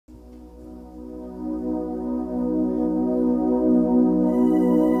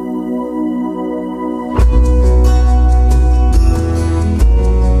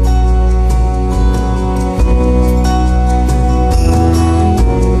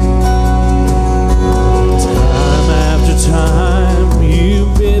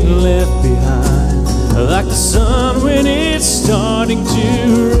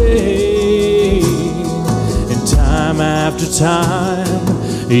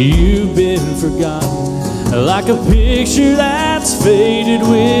You've been forgotten, like a picture that's faded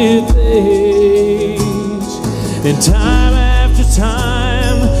with age. And time after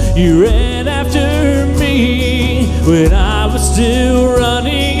time, you ran after me when I was still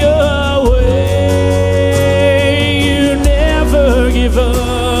running away. You never give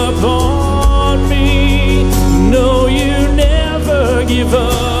up on me. No, you never give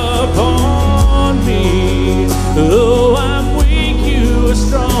up on me. Oh, I'm weak, you are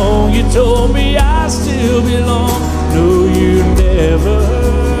strong. You told me I still belong. No, you never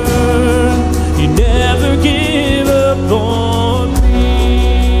give up on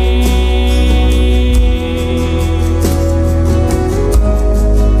me.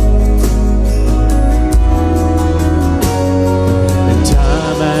 And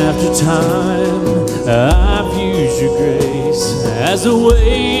time after time, I've used your grace as a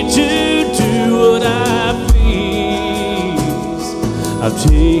way to do what I please. I've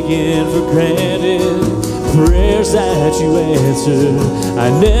taken for granted prayers that you answered.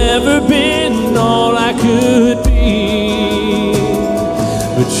 I've never been all I could be,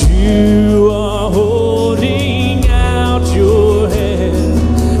 but you are holding out your hand,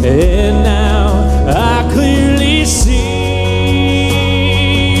 and now I clearly see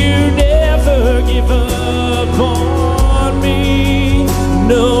you never give up on me.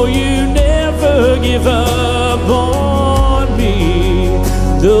 No, you never give up on me.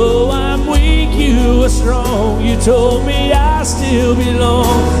 Though I'm weak, you are strong. You told me I still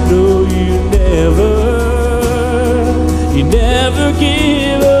belong. No, you never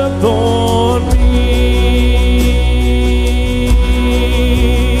give up on me.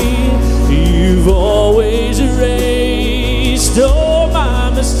 You've always erased all my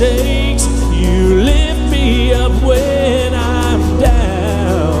mistakes. You lift me up when I'm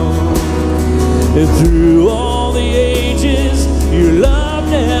down. And through all the ages, your love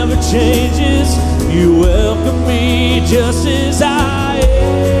never changes. You welcome me just as I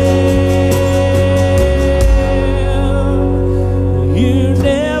am. You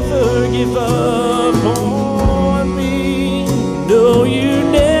never give up on me. No, you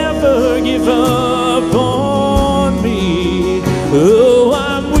never give up on me. Oh,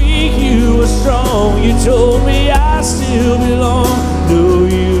 I'm weak, you are strong. You told me I still belong. No,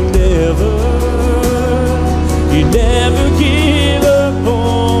 you never give up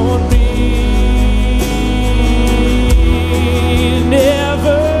on me.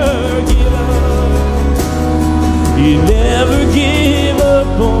 You never give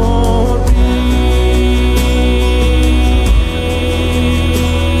up on me.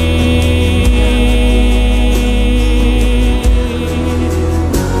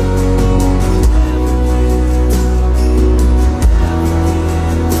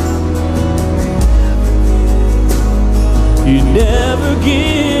 You never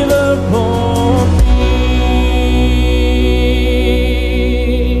give up on me.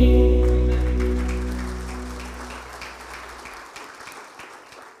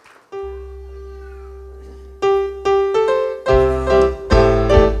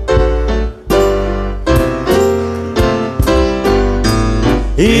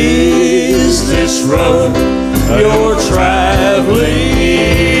 Is this road you're traveling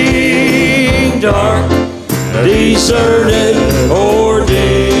dark, deserted, or dim?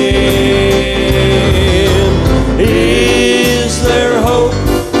 Is there hope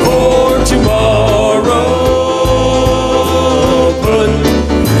for tomorrow? Put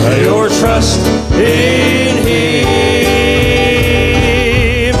your trust in Him.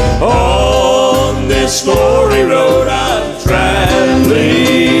 On this glory road I'm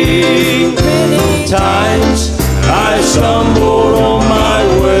traveling, times I stumbled on my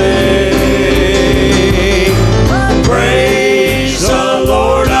way. Praise the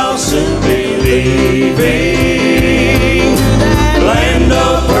Lord, I'll soon be leaving land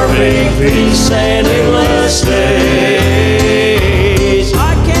of perfect peace and endless days.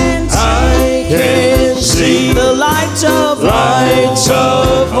 I can see the lights of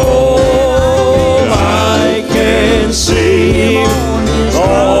home. I can see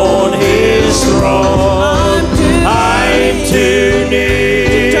on His throne. I'm too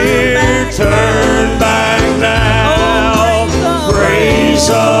near, turn back now. Praise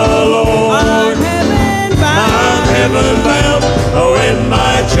the Lord, I'm heaven bound. Oh, in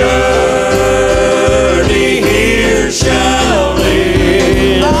my journey here's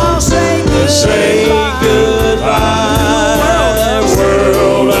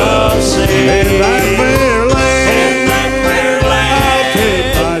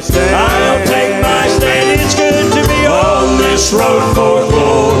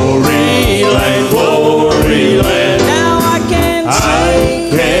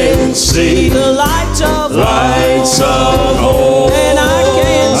can see the lights of home, and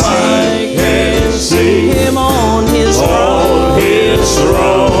I can see him on his throne.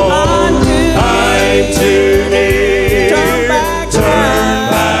 I'm too near. Turn back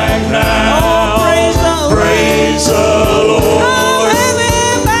now. Oh, praise the Lord.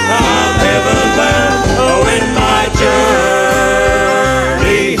 I'm heaven bound. Oh, in my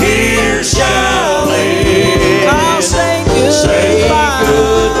journey here shall end. I'll say goodbye to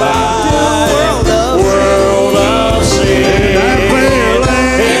the world of sin. In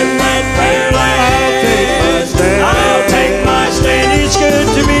that fair land, I'll take my stand. It's good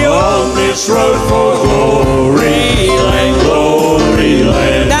to be on this road for glory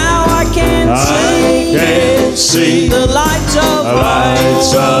land. Now I can see the lights of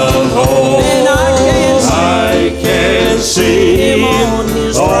home, and I can see him on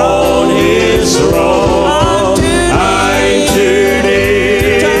his on his throne. I'm too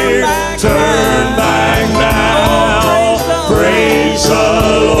near. Turn back now. Praise the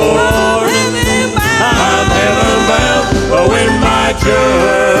Lord. I'm heaven bound. Oh, in my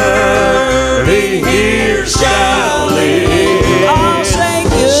journey here shall live. I'll say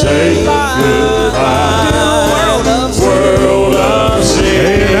goodbye to the world of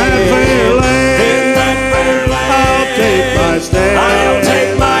sin. In that fair land, I'll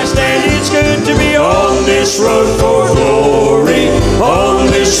take my stand. It's good to be on this road for glory. On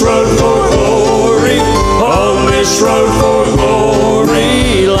this road for glory. On this road for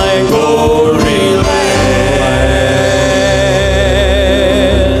glory land. Glory land.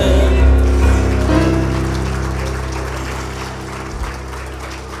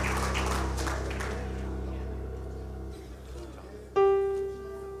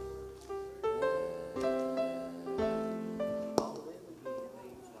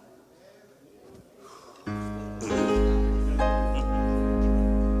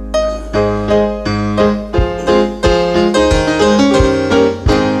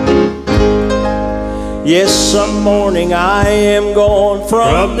 Yes, some morning I am going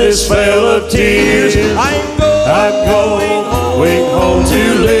From this vale of tears, I'm going home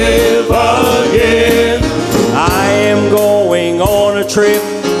to live again. I am going on a trip.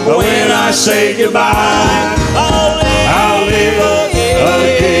 When I say goodbye, I'll live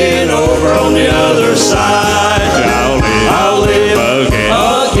again over on the other side. I'll live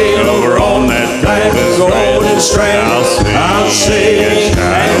again over on that golden strand. I'll sing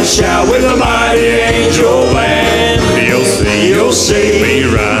and shout with a mighty angel band. You'll see me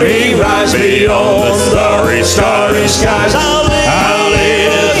rise beyond the starry skies. I'll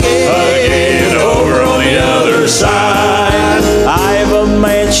live again over on the other side. I've a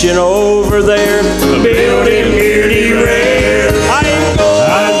mansion over there, Building beauty rare. I'm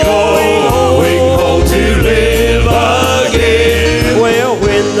going home to live again. Well,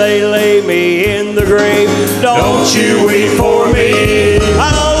 when they lay me in the grave, Don't you weep for me.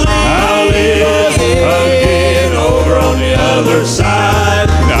 I'll live again over on the other side.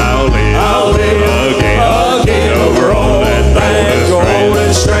 I'll live again over on that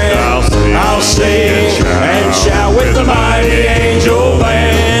golden strand. I'll sing and shout with the mighty angel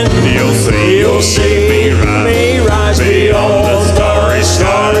band. You'll see me rise beyond the starry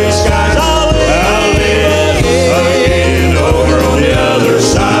skies. I'll live again over on the other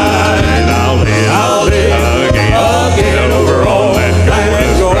side. I'll live again over on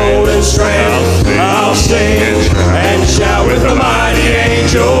that golden strand. I'll sing and shout with the mighty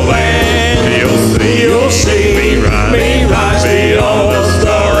angel band. You'll see me rise beyond the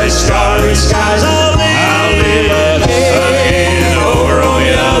starry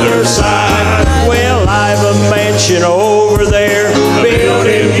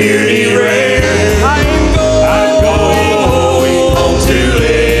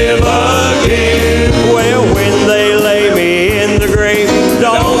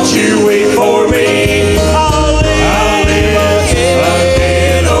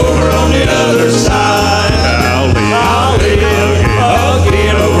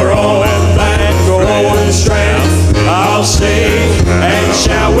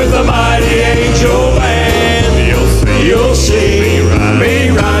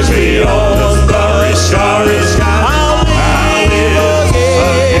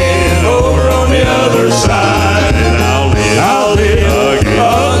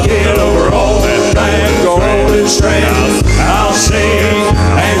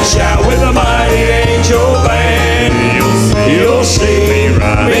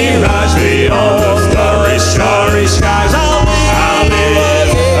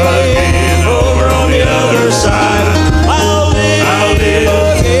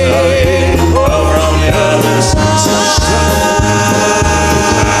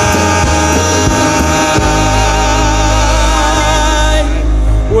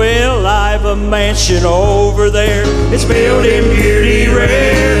mansion over there. It's built in beauty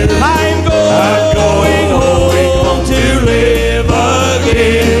rare. I'm going home to live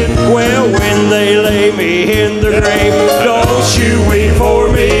again. Well, when they lay me in the grave, don't you weep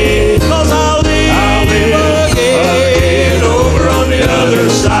for me, 'cause I'll live again over on the other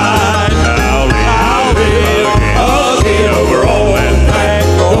side. I'll live again over on that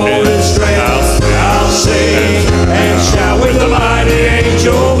golden strand. I'll sing and shout with the mighty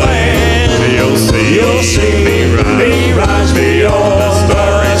angel band. You'll see me rise beyond the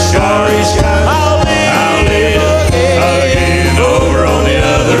starry sky. I'll live again over on the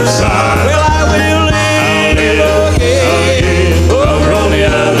other side. Well, I will live again over on the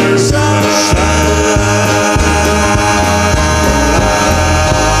other side.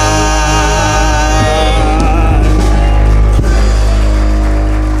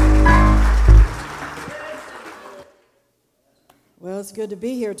 Well, it's good to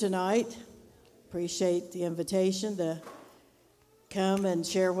be here tonight. Appreciate the invitation to come and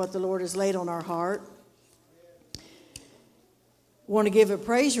share what the Lord has laid on our heart. Want to give a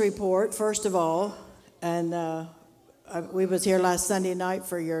praise report, first of all. And we was here last Sunday night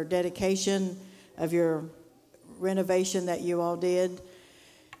for your dedication of your renovation that you all did.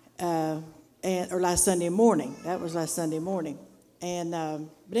 Or last Sunday morning. That was last Sunday morning. And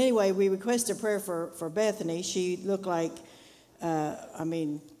but anyway, we requested prayer for Bethany. She looked like,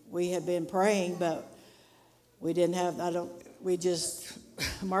 we had been praying, but we didn't have,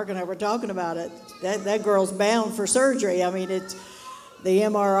 Mark and I were talking about it. That girl's bound for surgery. I mean, the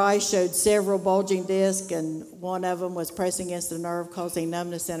MRI showed several bulging discs, and one of them was pressing against the nerve, causing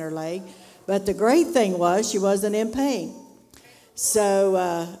numbness in her leg. But the great thing was she wasn't in pain.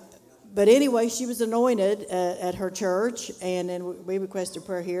 So, but anyway, she was anointed at her church, and then we requested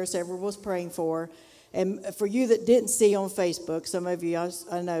prayer here. Several was praying for her. And for you that didn't see on Facebook, some of you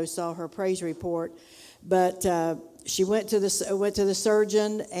I know saw her praise report, but she went to the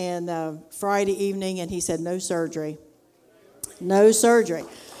surgeon and Friday evening, and he said no surgery,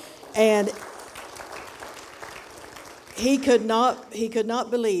 and he could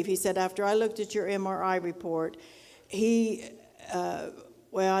not believe. He said, after I looked at your MRI report, she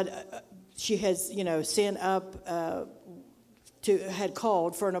has sent up had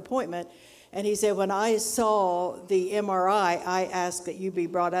called for an appointment. And he said, when I saw the MRI, I asked that you be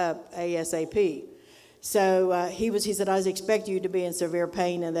brought up ASAP. So he said, I was expecting you to be in severe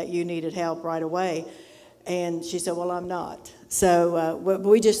pain and that you needed help right away. And she said, well, I'm not. So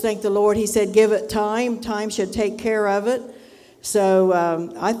we just thank the Lord. He said, give it time. Time should take care of it. So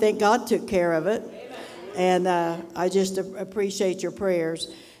I think God took care of it. And I just appreciate your prayers.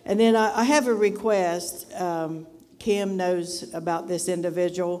 And then I have a request. Kim knows about this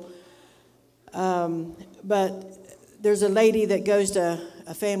individual. But there's a family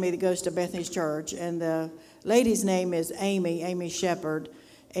that goes to Bethany's church, and the lady's name is Amy Shepherd,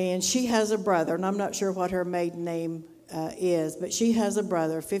 and she has a brother, and I'm not sure what her maiden name is, but she has a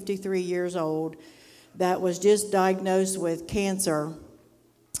brother, 53 years old, that was just diagnosed with cancer,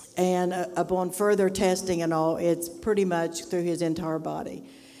 and upon further testing and all, it's pretty much through his entire body.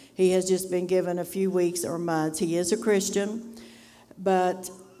 He has just been given a few weeks or months. He is a Christian, but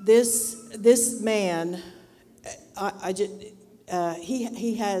this man,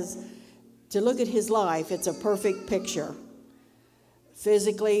 he has, to look at his life, it's a perfect picture.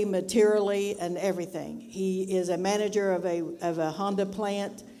 Physically, materially, and everything. He is a manager of a Honda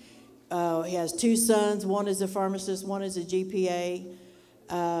plant. He has two sons. One is a pharmacist, one is a GPA.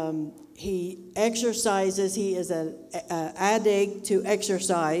 He exercises. He is an addict to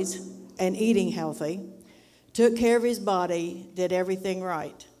exercise and eating healthy. Took care of his body, did everything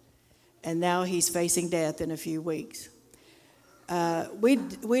right. And now he's facing death in a few weeks. We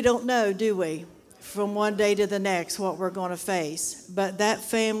don't know, do we, from one day to the next what we're going to face. But that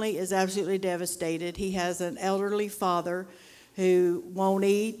family is absolutely devastated. He has an elderly father who won't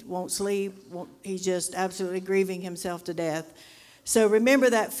eat, won't sleep. He's just absolutely grieving himself to death. So remember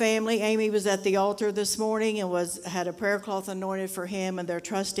that family. Amy was at the altar this morning and had a prayer cloth anointed for him, and they're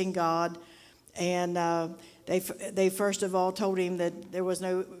trusting God. And they first of all told him that there was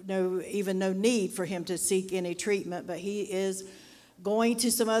no need for him to seek any treatment, but he is going to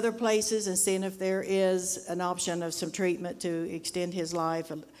some other places and seeing if there is an option of some treatment to extend his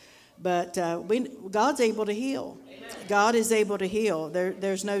life. But God's able to heal. Amen. God is able to heal.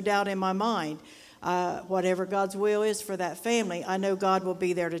 There's no doubt in my mind. Whatever God's will is for that family, I know God will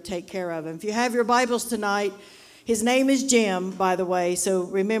be there to take care of him. If you have your Bibles tonight, his name is Jim, by the way, so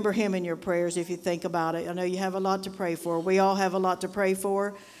remember him in your prayers if you think about it. I know you have a lot to pray for. We all have a lot to pray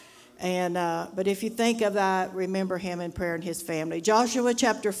for. But if you think of that, remember him in prayer and his family. Joshua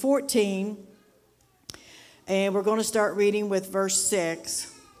chapter 14, And we're going to start reading with verse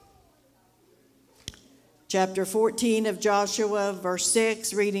 6. Chapter 14 of Joshua, verse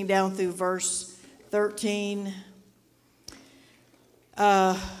 6, reading down through verse 13.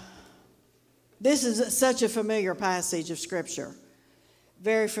 This is such a familiar passage of Scripture.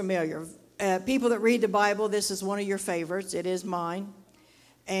 Very familiar. People that read the Bible, this is one of your favorites. It is mine.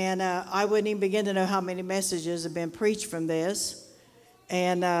 And I wouldn't even begin to know how many messages have been preached from this.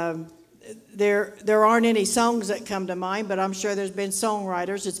 And there aren't any songs that come to mind, but I'm sure there's been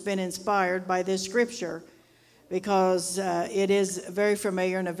songwriters that's been inspired by this Scripture, because it is very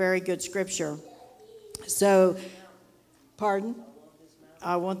familiar and a very good Scripture. So, pardon?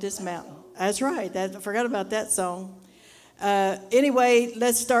 I want this mountain. That's right. I forgot about that song. Anyway,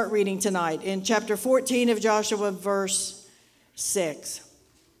 let's start reading tonight. In chapter 14 of Joshua, verse 6.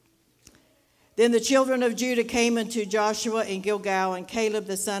 Then the children of Judah came unto Joshua in Gilgal, and Caleb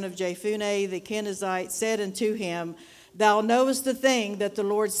the son of Jephunneh the Kenizzite said unto him, Thou knowest the thing that the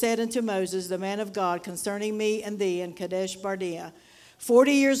Lord said unto Moses, the man of God, concerning me and thee in Kadesh Barnea.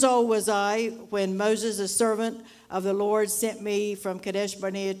 40 years old was I when Moses, a servant of the Lord, sent me from Kadesh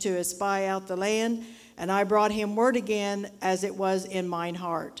Barnea to espy out the land, and I brought him word again as it was in mine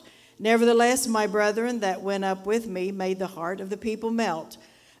heart. Nevertheless, my brethren that went up with me made the heart of the people melt,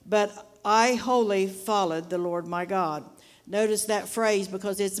 but I wholly followed the Lord my God. Notice that phrase,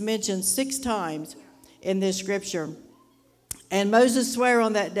 because it's mentioned 6 times in this Scripture. And Moses sware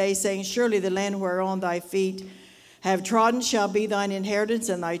on that day, saying, Surely the land whereon thy feet have trodden shall be thine inheritance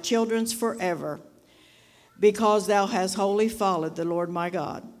and thy children's forever, because thou hast wholly followed the Lord my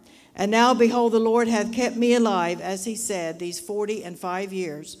God. And now, behold, the Lord hath kept me alive, as he said, these 45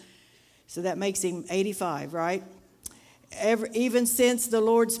 years. So that makes him 85, right? Even since the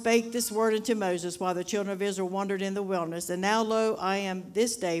Lord spake this word unto Moses, while the children of Israel wandered in the wilderness. And now, lo, I am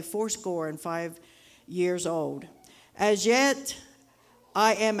this day 65 years old. As yet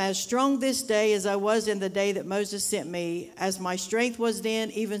I am as strong this day as I was in the day that Moses sent me. As my strength was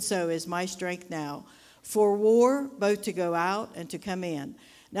then, even so is my strength now, for war, both to go out and to come in.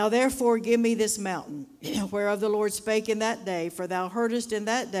 Now therefore give me this mountain, whereof the Lord spake in that day, for thou heardest in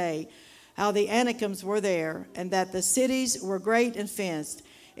that day how the Anakims were there, and that the cities were great and fenced.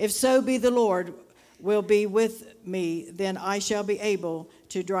 If so be the Lord will be with me, then I shall be able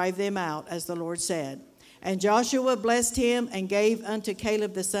to drive them out, as the Lord said. And Joshua blessed him and gave unto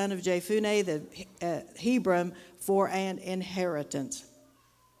Caleb the son of Jephunneh the Hebron for an inheritance.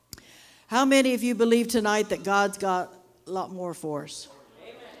 How many of you believe tonight that God's got a lot more for us?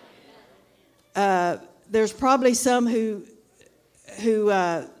 There's probably some who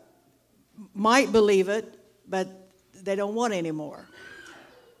might believe it, but they don't want any more.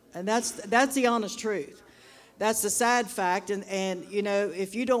 And that's the honest truth. That's the sad fact. And you know,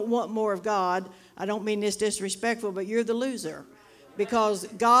 if you don't want more of God, I don't mean this disrespectful, but you're the loser. Because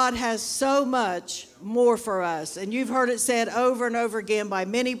God has so much more for us. And you've heard it said over and over again by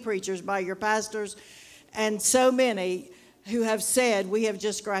many preachers, by your pastors, and so many who have said we have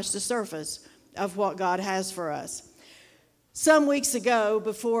just scratched the surface of what God has for us. Some weeks ago,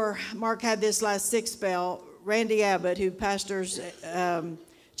 before Mark had this last sick spell, Randy Abbott, who pastors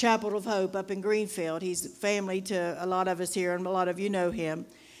Chapel of Hope up in Greenfield, he's family to a lot of us here, and a lot of you know him.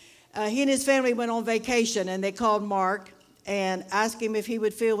 He and his family went on vacation, and they called Mark and asked him if he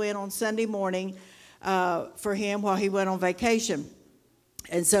would fill in on Sunday morning for him while he went on vacation.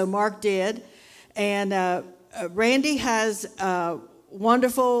 And so Mark did. And Randy has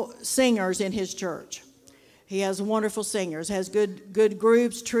wonderful singers in his church. He has wonderful singers, has good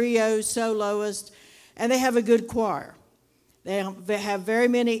groups, trios, soloists, and they have a good choir. They have very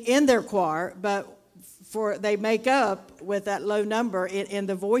many in their choir, but they make up with that low number in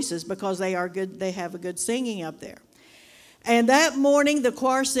the voices because they are good. They have a good singing up there. And that morning, the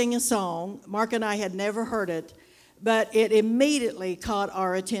choir sang a song. Mark and I had never heard it, but it immediately caught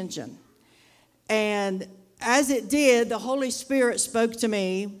our attention. And as it did, the Holy Spirit spoke to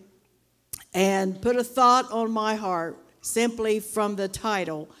me and put a thought on my heart simply from the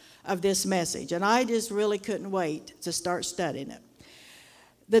title of this message. And I just really couldn't wait to start studying it.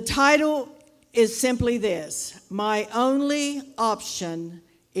 The title is simply this: My only option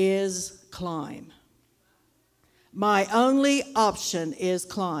is climb. My only option is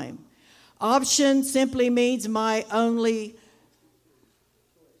climb. Option simply means my only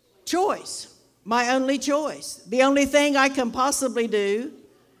choice. My only choice. The only thing I can possibly do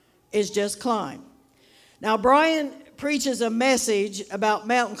is just climb. Now, Brian preaches a message about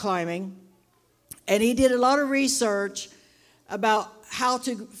mountain climbing, and he did a lot of research about how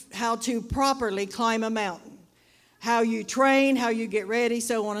to properly climb a mountain, how you train, how you get ready,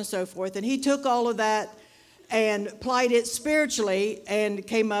 so on and so forth. And he took all of that and applied it spiritually and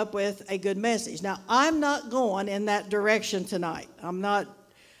came up with a good message. Now, I'm not going in that direction tonight. I'm not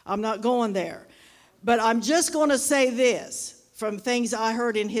going there. But I'm just going to say this from things I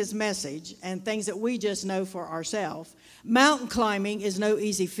heard in his message and things that we just know for ourselves. Mountain climbing is no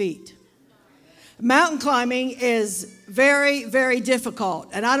easy feat. Mountain climbing is very, very difficult.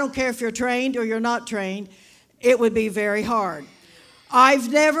 And I don't care if you're trained or you're not trained, it would be very hard.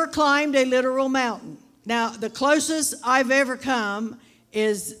 I've never climbed a literal mountain. Now, the closest I've ever come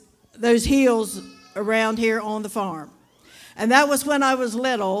is those hills around here on the farm. And that was when I was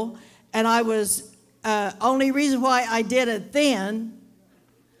little, and I was, only reason why I did it then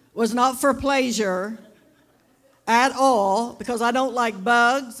was not for pleasure at all, because I don't like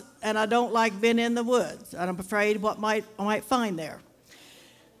bugs, and I don't like being in the woods. And I'm afraid what I might find there.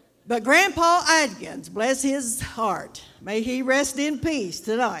 But Grandpa Adkins, bless his heart, may he rest in peace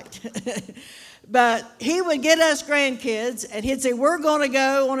tonight. But he would get us grandkids, and he'd say, we're going to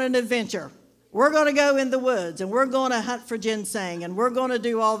go on an adventure. We're going to go in the woods, and we're going to hunt for ginseng, and we're going to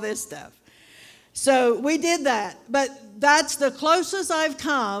do all this stuff. So we did that. But that's the closest I've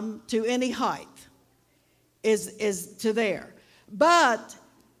come to any height is to there. But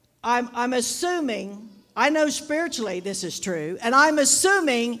I'm assuming, I know spiritually this is true, and I'm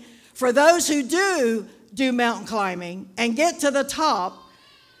assuming for those who do mountain climbing and get to the top,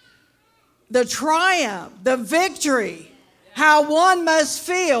 the triumph, the victory, how one must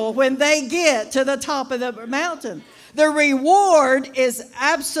feel when they get to the top of the mountain. The reward is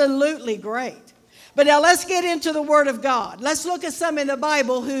absolutely great. But now let's get into the Word of God. Let's look at some in the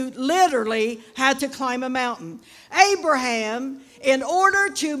Bible who literally had to climb a mountain. Abraham, in order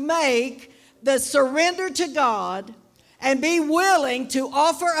to make the surrender to God and be willing to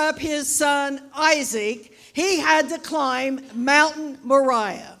offer up his son Isaac, he had to climb Mount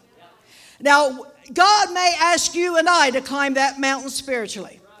Moriah. Now, God may ask you and I to climb that mountain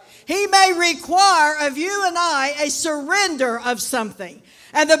spiritually. He may require of you and I a surrender of something.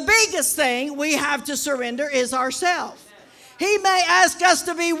 And the biggest thing we have to surrender is ourselves. He may ask us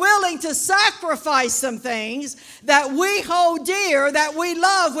to be willing to sacrifice some things that we hold dear, that we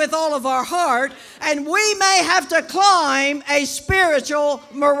love with all of our heart, and we may have to climb a spiritual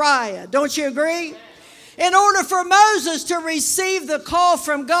Moriah. Don't you agree? In order for Moses to receive the call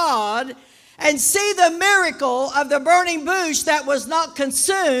from God and see the miracle of the burning bush that was not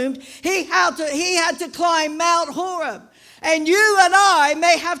consumed, he had to climb Mount Horeb. And you and I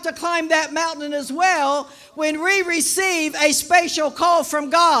may have to climb that mountain as well when we receive a special call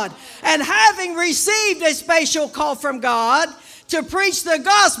from God. And having received a special call from God to preach the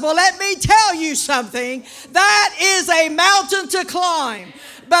gospel, let me tell you something, that is a mountain to climb.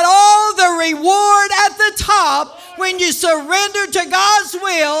 But all the reward at the top, when you surrender to God's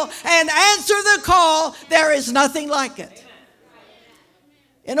will and answer the call, there is nothing like it.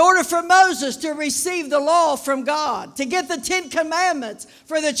 In order for Moses to receive the law from God, to get the 10 commandments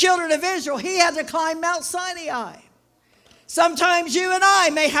for the children of Israel, he had to climb Mount Sinai. Sometimes you and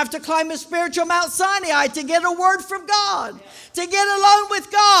I may have to climb a spiritual Mount Sinai to get a word from God, to get alone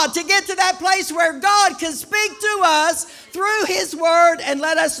with God, to get to that place where God can speak to us through his word and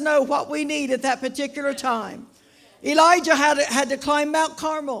let us know what we need at that particular time. Elijah had to climb Mount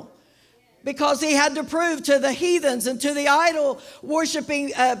Carmel because he had to prove to the heathens and to the idol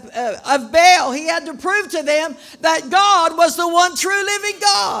worshiping of Baal, he had to prove to them that God was the one true living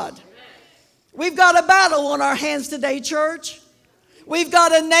God. We've got a battle on our hands today, church. We've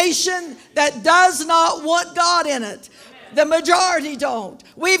got a nation that does not want God in it. The majority don't.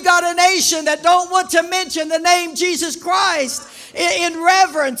 We've got a nation that don't want to mention the name Jesus Christ in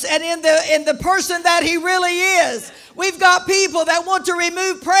reverence and in the person that he really is. We've got people that want to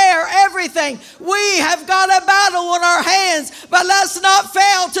remove prayer, everything. We have got a battle on our hands, but let's not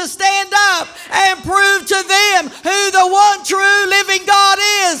fail to stand up and prove to them who the one true living God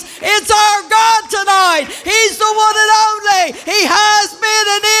is. It's our God tonight. He's the one and only. He has been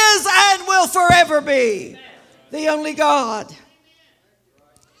and is and will forever be the only God.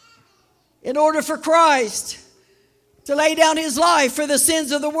 In order for Christ to lay down his life for the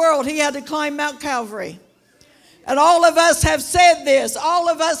sins of the world, he had to climb Mount Calvary. And all of us have said this. All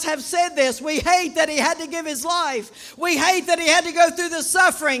of us have said this. We hate that he had to give his life. We hate that he had to go through the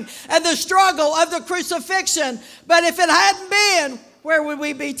suffering and the struggle of the crucifixion. But if it hadn't been, where would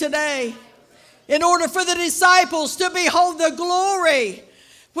we be today? In order for the disciples to behold the glory,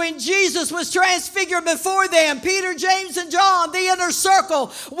 when Jesus was transfigured before them, Peter, James, and John, the inner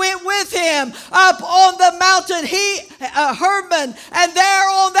circle, went with him up on the mountain, Hermon. And there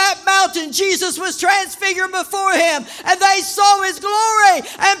on that mountain, mountain, Jesus was transfigured before him, and they saw his glory.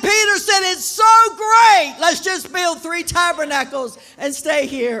 And Peter said, it's so great, let's just build 3 tabernacles and stay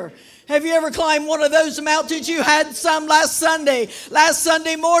here. Have you ever climbed one of those mountains? You had some last Sunday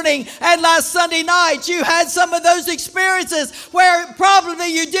morning, and last Sunday night. You had some of those experiences where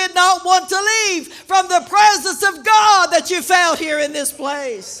probably you did not want to leave from the presence of God that you felt here in this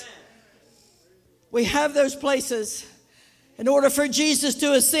place. We have those places. In order for Jesus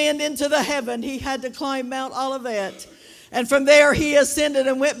to ascend into the heaven, he had to climb Mount Olivet. And from there he ascended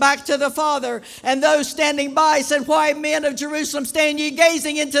and went back to the Father. And those standing by said, why, men of Jerusalem, stand ye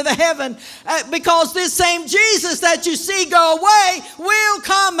gazing into the heaven? Because this same Jesus that you see go away will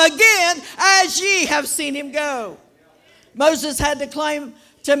come again as ye have seen him go. Moses had to climb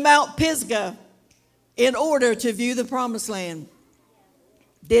to Mount Pisgah in order to view the promised land.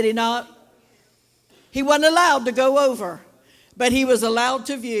 Did he not? He wasn't allowed to go over, but he was allowed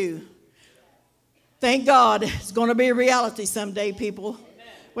to view. Thank God it's going to be a reality someday, people.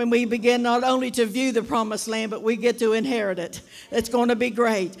 When we begin not only to view the promised land, but we get to inherit it. It's going to be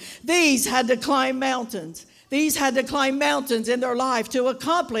great. These had to climb mountains. These had to climb mountains in their life to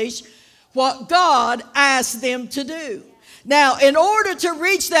accomplish what God asked them to do. Now, in order to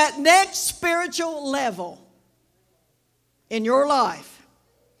reach that next spiritual level in your life,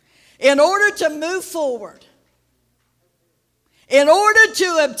 in order to move forward, in order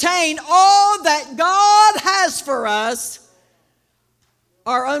to obtain all that God has for us,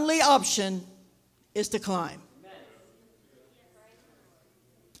 our only option is to climb.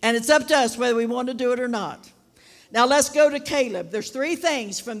 And it's up to us whether we want to do it or not. Now let's go to Caleb. There's 3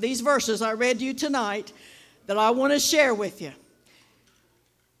 things from these verses I read you tonight that I want to share with you.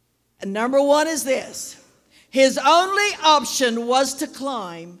 And number 1 is this. His only option was to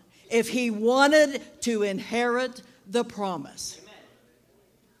climb if he wanted to inherit the promise.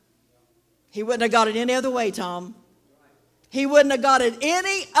 He wouldn't have got it any other way, Tom. He wouldn't have got it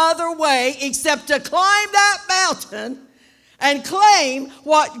any other way except to climb that mountain and claim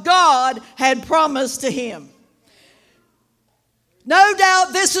what God had promised to him. No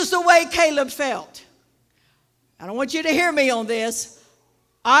doubt this is the way Caleb felt. I don't want you to hear me on this.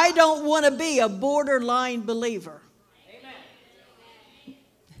 I don't want to be a borderline believer.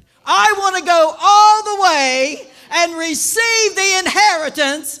 I want to go all the way and receive the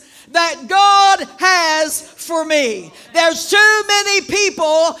inheritance that God has for me. There's too many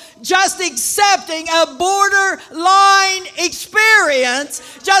people just accepting a borderline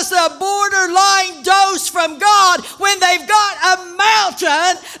experience, just a borderline dose from God when they've got a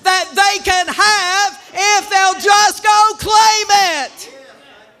mountain that they can have if they'll just go claim it.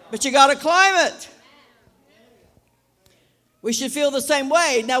 But you got to climb it. We should feel the same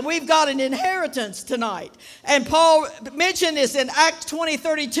way. Now, we've got an inheritance tonight. And Paul mentioned this in Acts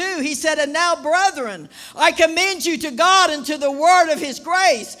 20:32. He said, and now, brethren, I commend you to God and to the word of his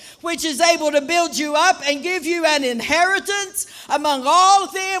grace, which is able to build you up and give you an inheritance among all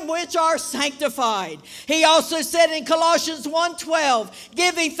them which are sanctified. He also said in Colossians 1:12,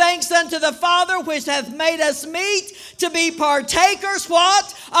 giving thanks unto the Father, which hath made us meet to be partakers,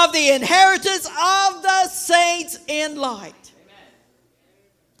 what? Of the inheritance of the saints in light.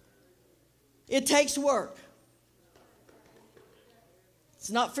 It takes work. It's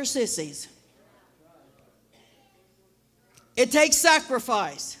not for sissies. It takes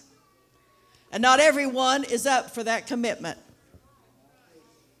sacrifice. And not everyone is up for that commitment.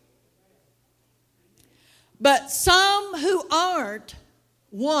 But some who aren't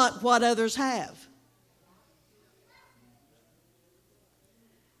want what others have.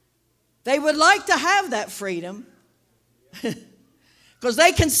 They would like to have that freedom. Because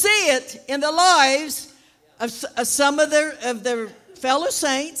they can see it in the lives of some of their fellow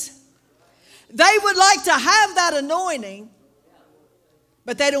saints. They would like to have that anointing,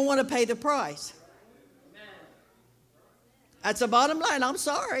 but they don't want to pay the price. That's the bottom line. I'm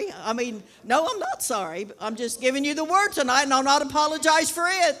sorry. No, I'm not sorry. I'm just giving you the word tonight, and I'll not apologize for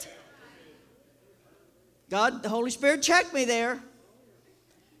it. God, the Holy Spirit checked me there.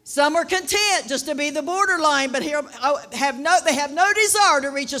 Some are content just to be the borderline, but here they have no desire to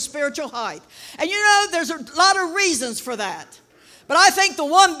reach a spiritual height. And you know, there's a lot of reasons for that. But I think the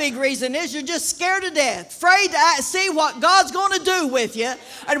one big reason is you're just scared to death, afraid to see what God's going to do with you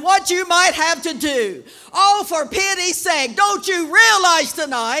and what you might have to do. Oh, for pity's sake, don't you realize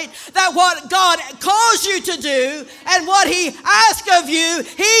tonight that what God calls you to do and what he asks of you,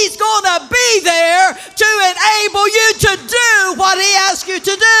 he's going to be there to enable you to do what he asks you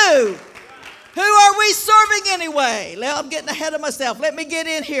to do. Who are we serving anyway? I'm getting ahead of myself. Let me get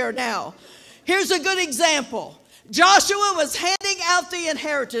in here now. Here's a good example. Joshua was handing out the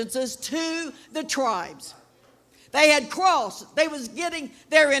inheritances to the tribes. They had crossed. They was getting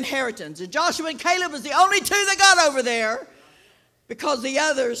their inheritance. And Joshua and Caleb was the only two that got over there because the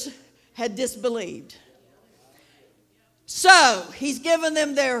others had disbelieved. So he's given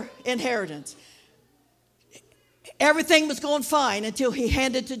them their inheritance. Everything was going fine until he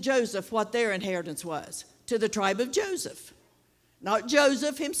handed to Joseph what their inheritance was, to the tribe of Joseph. Not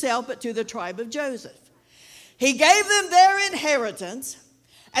Joseph himself, but to the tribe of Joseph. He gave them their inheritance,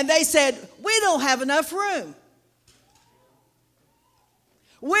 and they said, we don't have enough room.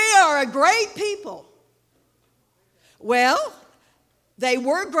 We are a great people. Well, they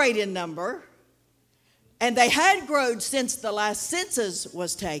were great in number, and they had grown since the last census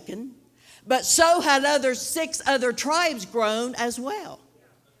was taken, but so had 6 other tribes grown as well.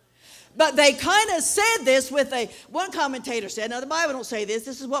 But they kind of said this with one commentator said, now the Bible don't say this,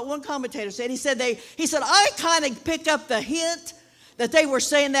 this is what one commentator said. He said, I kind of picked up the hint that they were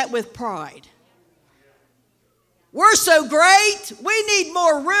saying that with pride. We're so great, we need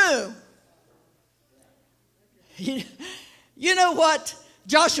more room. You know what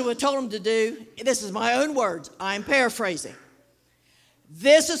Joshua told them to do? This is my own words. I'm paraphrasing.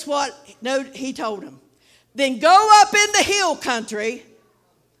 This is what he told them. Then go up in the hill country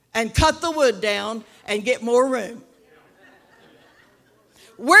and cut the wood down and get more room.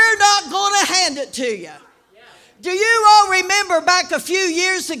 We're not going to hand it to you. Do you all remember back a few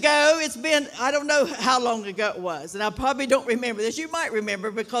years ago? It's been, I don't know how long ago it was, and I probably don't remember this. You might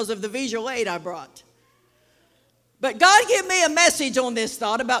remember because of the visual aid I brought. But God gave me a message on this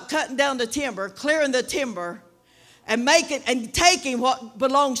thought about cutting down the timber, clearing the timber, and taking what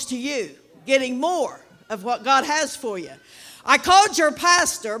belongs to you, getting more of what God has for you. I called your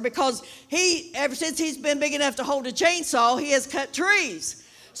pastor because ever since he's been big enough to hold a chainsaw, he has cut trees.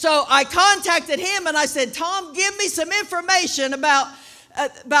 So I contacted him and I said, Tom, give me some information about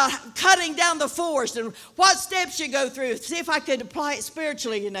cutting down the forest and what steps you go through. See if I could apply it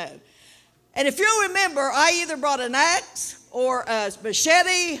spiritually, you know. And if you'll remember, I either brought an axe or a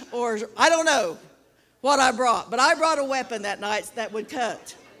machete or I don't know what I brought. But I brought a weapon that night that would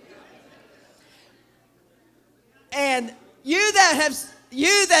cut. And you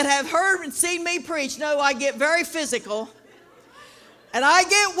that have heard and seen me preach know I get very physical. And I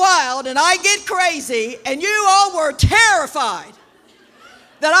get wild and I get crazy. And you all were terrified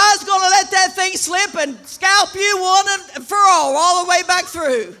that I was going to let that thing slip and scalp you one and for all the way back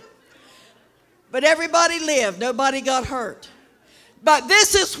through. But everybody lived. Nobody got hurt. But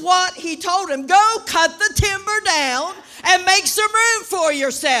this is what he told him. Go cut the timber down and make some room for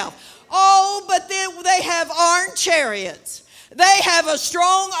yourself. Oh, but then they have armed chariots. They have a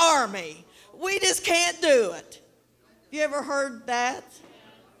strong army. We just can't do it. You ever heard that?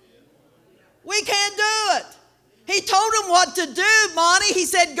 We can't do it. He told him what to do, Monty. He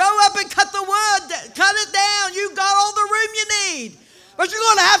said, go up and cut the wood. Cut it down. You've got all the room you need. But you're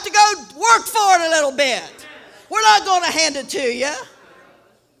going to have to go work for it a little bit. We're not going to hand it to you.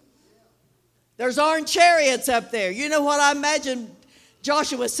 There's armed chariots up there. You know what I imagine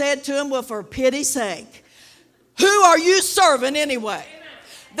Joshua said to him? Well, for pity's sake, who are you serving anyway?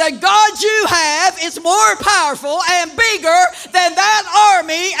 The God you have is more powerful and bigger than that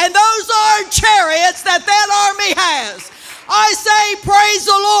army and those armed chariots that army has. I say praise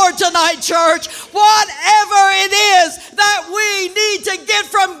the Lord tonight, church. Whatever it is that we need to get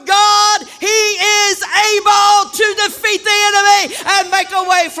from God, He is able to defeat the enemy and make a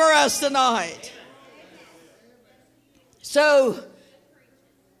way for us tonight. So,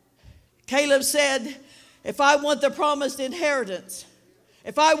 Caleb said, if I want the promised inheritance,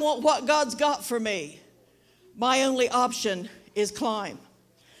 if I want what God's got for me, my only option is climb.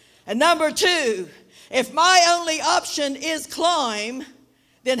 And number 2, if my only option is climb,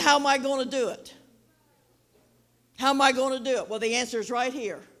 then how am I going to do it? How am I going to do it? Well, the answer is right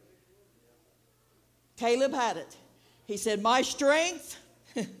here. Caleb had it. He said, my strength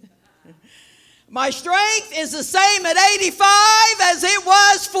is the same at 85 as it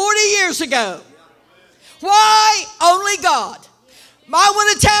was 40 years ago. Why? Only God. I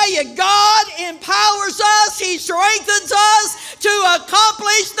want to tell you, God empowers us. He strengthens us to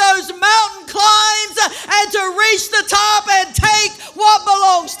accomplish those mountain climbs and to reach the top and take what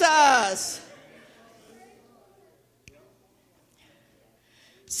belongs to us.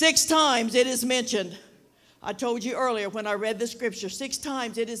 6 times it is mentioned. I told you earlier when I read the scripture, 6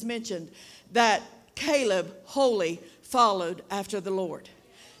 times it is mentioned that Caleb wholly followed after the Lord.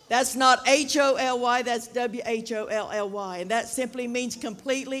 That's not H-O-L-Y, that's W-H-O-L-L-Y. And that simply means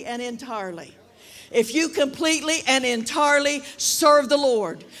completely and entirely. If you completely and entirely serve the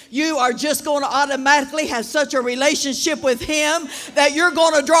Lord, you are just going to automatically have such a relationship with Him that you're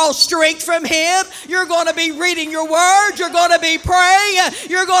going to draw strength from Him. You're going to be reading your Word. You're going to be praying.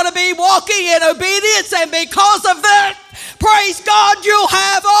 You're going to be walking in obedience. And because of that, praise God, you'll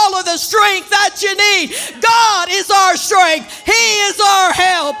have all of the strength that you need. God is our strength. He is our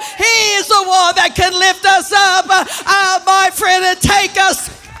help. He is the one that can lift us up, my friend, and take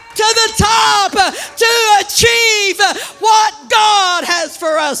us to the top to achieve what God has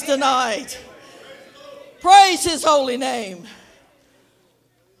for us tonight. Praise His holy name.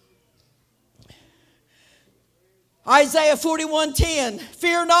 Isaiah 41:10,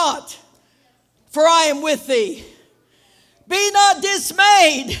 fear not, for I am with thee. Be not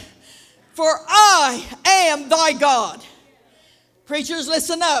dismayed, for I am thy God. Preachers,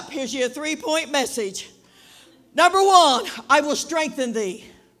 listen up. Here's your 3-point message. Number 1, I will strengthen thee.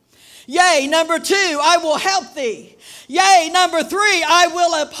 Yea, number 2, I will help thee. Yea, number 3, I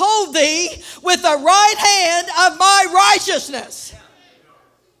will uphold thee with the right hand of my righteousness.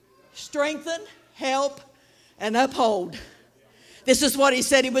 Strengthen, help, and uphold. This is what He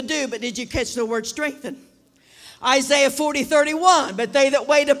said He would do, but did you catch the word strengthen? Isaiah 40:31, but they that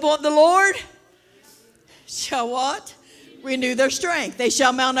wait upon the Lord shall what? Renew their strength. They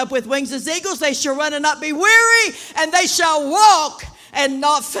shall mount up with wings as eagles. They shall run and not be weary, and they shall walk and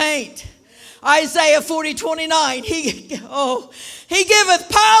not faint. Isaiah 40:29, He giveth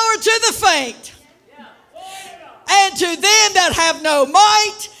power to the faint, and to them that have no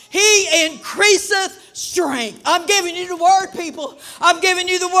might, He increaseth strength. I'm giving you the word, people. I'm giving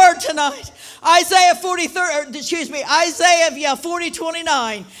you the word tonight. Isaiah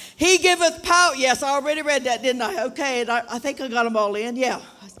 40:29. He giveth power. Yes, I already read that, didn't I? Okay, I think I got them all in. Yeah.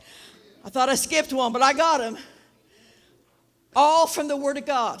 I thought I skipped one, but I got them. All from the Word of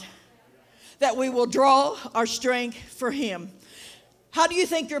God. That we will draw our strength for Him. How do you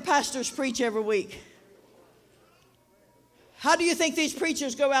think your pastors preach every week? How do you think these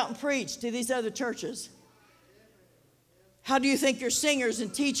preachers go out and preach to these other churches? How do you think your singers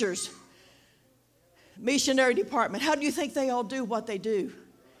and teachers, missionary department, how do you think they all do what they do?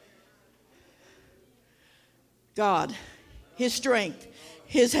 God, His strength,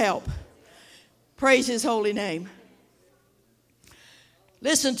 His help. Praise His holy name.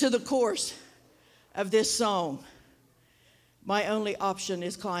 Listen to the chorus of this song. My only option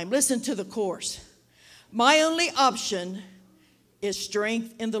is climb. Listen to the chorus. My only option is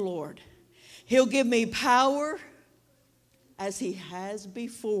strength in the Lord. He'll give me power as He has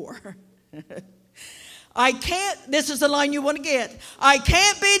before. This is the line you want to get. I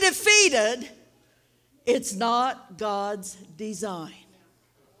can't be defeated. It's not God's design.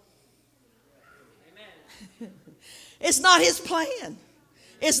 It's not His plan.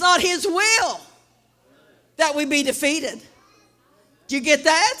 It's not His will that we be defeated. Do you get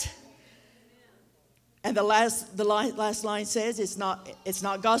that? And the last line says, it's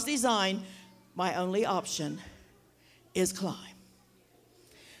not God's design. My only option is climb.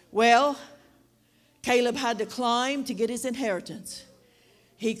 Well, Caleb had to climb to get his inheritance.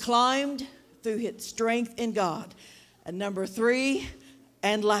 He climbed through his strength in God. And number 3,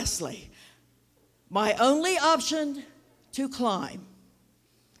 and lastly, my only option to climb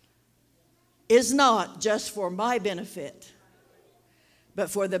is not just for my benefit,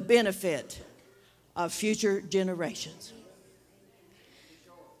 but for the benefit of future generations.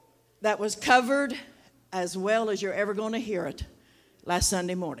 That was covered as well as you're ever going to hear it last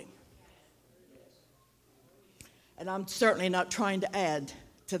Sunday morning. And I'm certainly not trying to add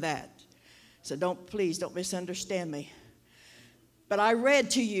to that. So please don't misunderstand me. But I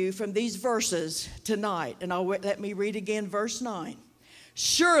read to you from these verses tonight, and let me read again verse 9.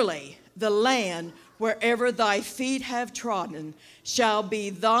 Surely the land wherever thy feet have trodden shall be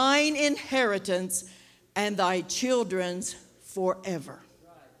thine inheritance and thy children's forever.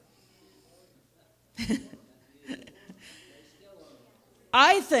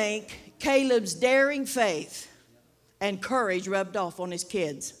 I think Caleb's daring faith and courage rubbed off on his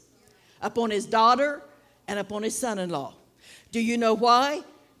kids, upon his daughter, and upon his son-in-law. Do you know why?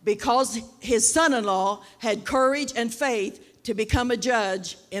 Because his son-in-law had courage and faith to become a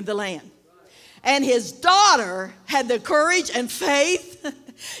judge in the land. And his daughter had the courage and faith.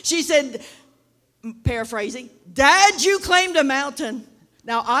 She said, paraphrasing, Dad, you claimed a mountain.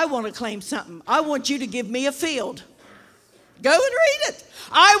 Now I want to claim something. I want you to give me a field. Go and read it.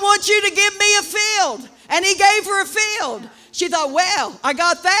 I want you to give me a field. And he gave her a field. She thought, well, I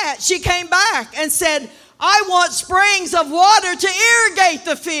got that. She came back and said, I want springs of water to irrigate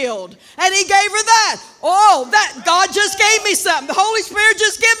the field. And he gave her that. Oh, that God just gave me something. The Holy Spirit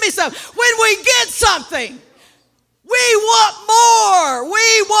just gave me something. When we get something, we want more.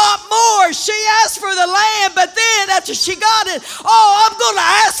 We want more. She asked for the land, but then after she got it, oh, I'm going to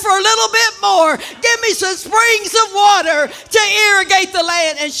ask for a little bit more. Give me some springs of water to irrigate the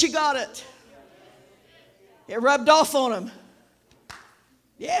land. And she got it. It rubbed off on him.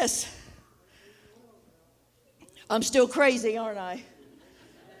 Yes. I'm still crazy, aren't I?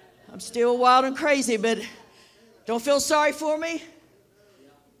 I'm still wild and crazy, but don't feel sorry for me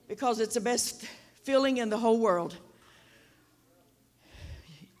because it's the best feeling in the whole world.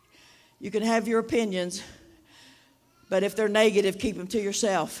 You can have your opinions, but if they're negative, keep them to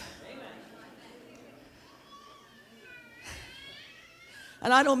yourself.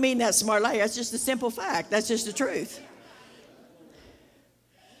 And I don't mean that smart like that's just a simple fact. That's just the truth.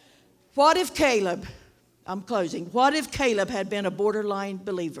 What if Caleb, I'm closing, what if Caleb had been a borderline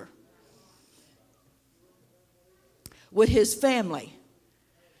believer? Would his family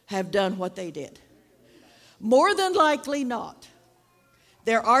have done what they did? More than likely not.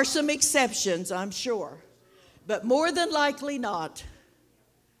 There are some exceptions, I'm sure, but more than likely not.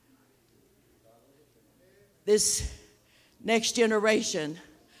 This next generation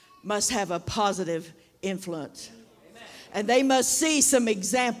must have a positive influence. And they must see some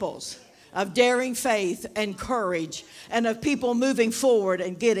examples of daring faith and courage and of people moving forward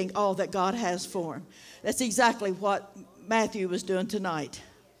and getting all that God has for them. That's exactly what Matthew was doing tonight.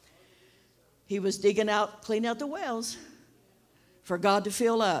 He was digging out, cleaning out the wells for God to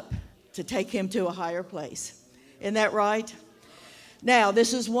fill up, to take him to a higher place. Isn't that right? Now,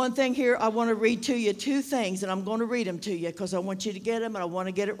 this is one thing here. I want to read to you two things, and I'm going to read them to you because I want you to get them and I want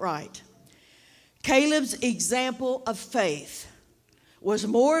to get it right. Caleb's example of faith was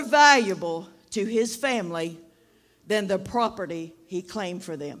more valuable to his family than the property he claimed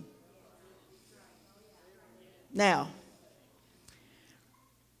for them. Now,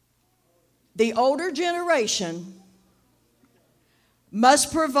 the older generation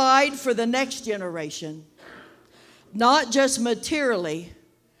must provide for the next generation, not just materially,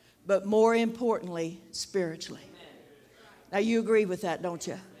 but more importantly, spiritually. Now, you agree with that, don't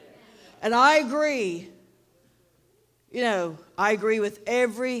you? And I agree. You know, I agree with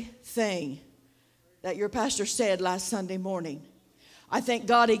everything that your pastor said last Sunday morning. I think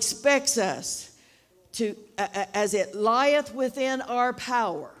God expects us to, as it lieth within our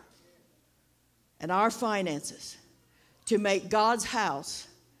power and our finances, to make God's house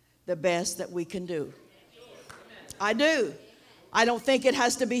the best that we can do. I do. I don't think it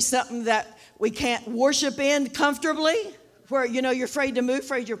has to be something that we can't worship in comfortably, where, you know, you're afraid to move,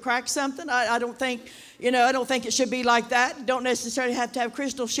 afraid you'll crack something. I don't think, I don't think it should be like that. You don't necessarily have to have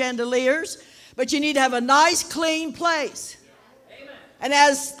crystal chandeliers, but you need to have a nice, clean place. And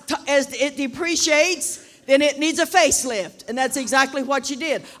as it depreciates, then it needs a facelift. And that's exactly what you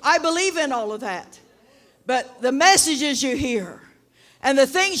did. I believe in all of that. But the messages you hear and the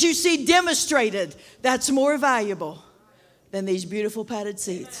things you see demonstrated, that's more valuable than these beautiful padded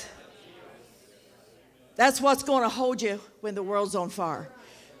seats. That's what's going to hold you when the world's on fire.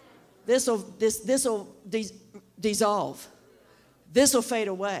 This will dissolve. This will fade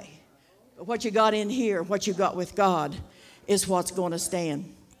away. But what you got in here, what you got with God, is what's going to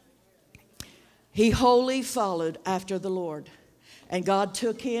stand. He wholly followed after the Lord, and God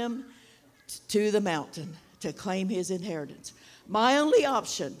took him to the mountain to claim his inheritance. My only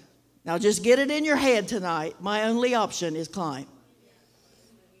option, now just get it in your head tonight, my only option is climb.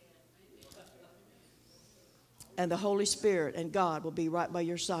 And the Holy Spirit and God will be right by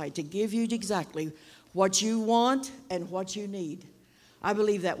your side to give you exactly what you want and what you need. I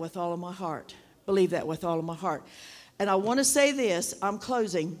believe that with all of my heart. Believe that with all of my heart. And I want to say this, I'm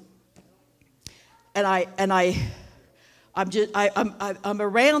closing. And I'm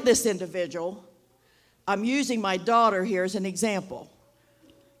around this individual. I'm using my daughter here as an example.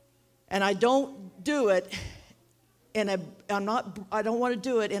 And I don't do it in I don't want to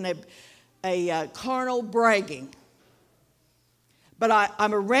do it in a carnal bragging. But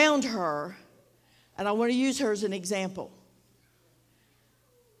I'm around her, and I want to use her as an example.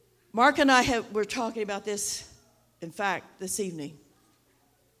 Mark and I we're talking about this, in fact, this evening.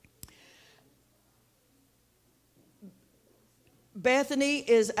 Bethany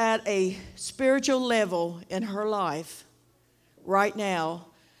is at a spiritual level in her life right now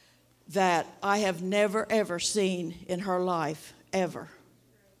that I have never, ever seen in her life, ever.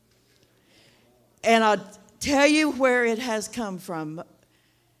 And I'll tell you where it has come from.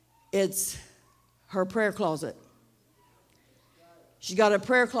 It's her prayer closet. She got a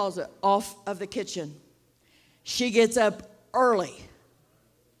prayer closet off of the kitchen. She gets up early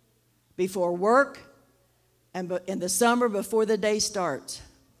before work and in the summer before the day starts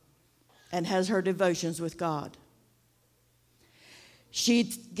and has her devotions with God. She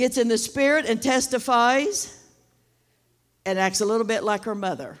gets in the Spirit and testifies and acts a little bit like her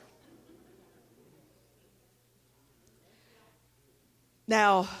mother.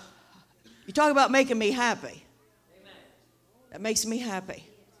 Now, you talk about making me happy. That makes me happy.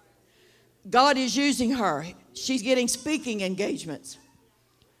 God is using her. She's getting speaking engagements.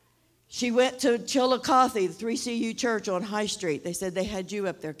 She went to Chillicothe, the 3CU church on High Street. They said they had you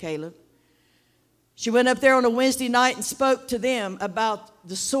up there, Caleb. She went up there on a Wednesday night and spoke to them about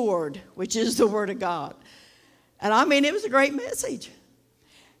the sword, which is the Word of God. And I mean, it was a great message.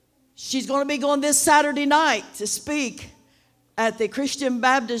 She's going to be going this Saturday night to speak at the Christian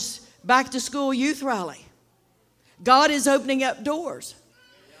Baptist Back to School Youth Rally. God is opening up doors.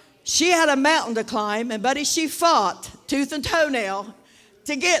 She had a mountain to climb, and buddy, she fought tooth and toenail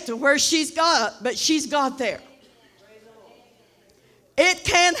to get to where she's got, but she's got there. It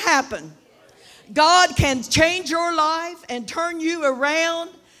can happen. God can change your life and turn you around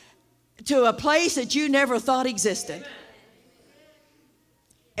to a place that you never thought existed.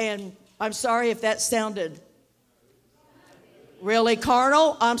 And I'm sorry if that sounded really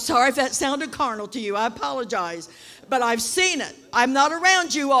carnal. I'm sorry if that sounded carnal to you. I apologize. But I've seen it. I'm not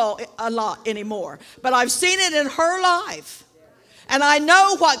around you all a lot anymore. But I've seen it in her life. And I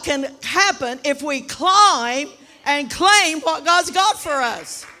know what can happen if we climb and claim what God's got for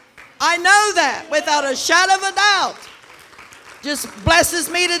us. I know that without a shadow of a doubt. Just blesses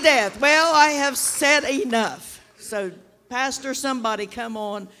me to death. Well, I have said enough. So, Pastor, somebody come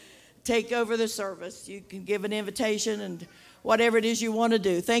on, take over the service. You can give an invitation and whatever it is you want to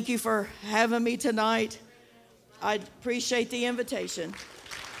do. Thank you for having me tonight. I appreciate the invitation.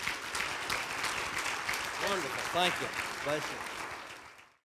 Wonderful. Thank you. Bless you.